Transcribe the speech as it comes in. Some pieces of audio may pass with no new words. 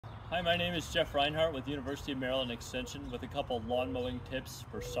Hi, my name is Geoffrey Rinehart with University of Maryland Extension with a couple of lawn mowing tips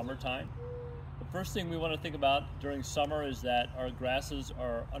for summertime. The first thing we want to think about during summer is that our grasses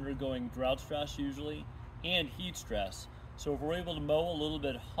are undergoing drought stress usually and heat stress. So if we're able to mow a little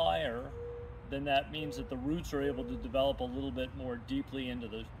bit higher, then that means that the roots are able to develop a little bit more deeply into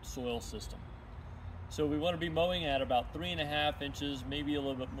the soil system. So we want to be mowing at about 3.5 inches, maybe a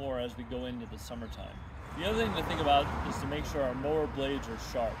little bit more as we go into the summertime. The other thing to think about is to make sure our mower blades are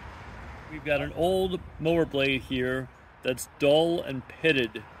sharp. We've got an old mower blade here that's dull and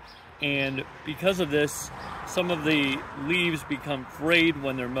pitted, and because of this, some of the leaves become frayed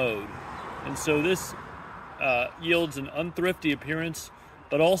when they're mowed. And so this yields an unthrifty appearance,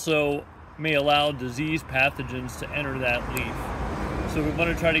 but also may allow disease pathogens to enter that leaf. So we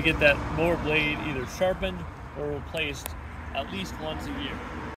want to try to get that mower blade either sharpened or replaced at least once a year.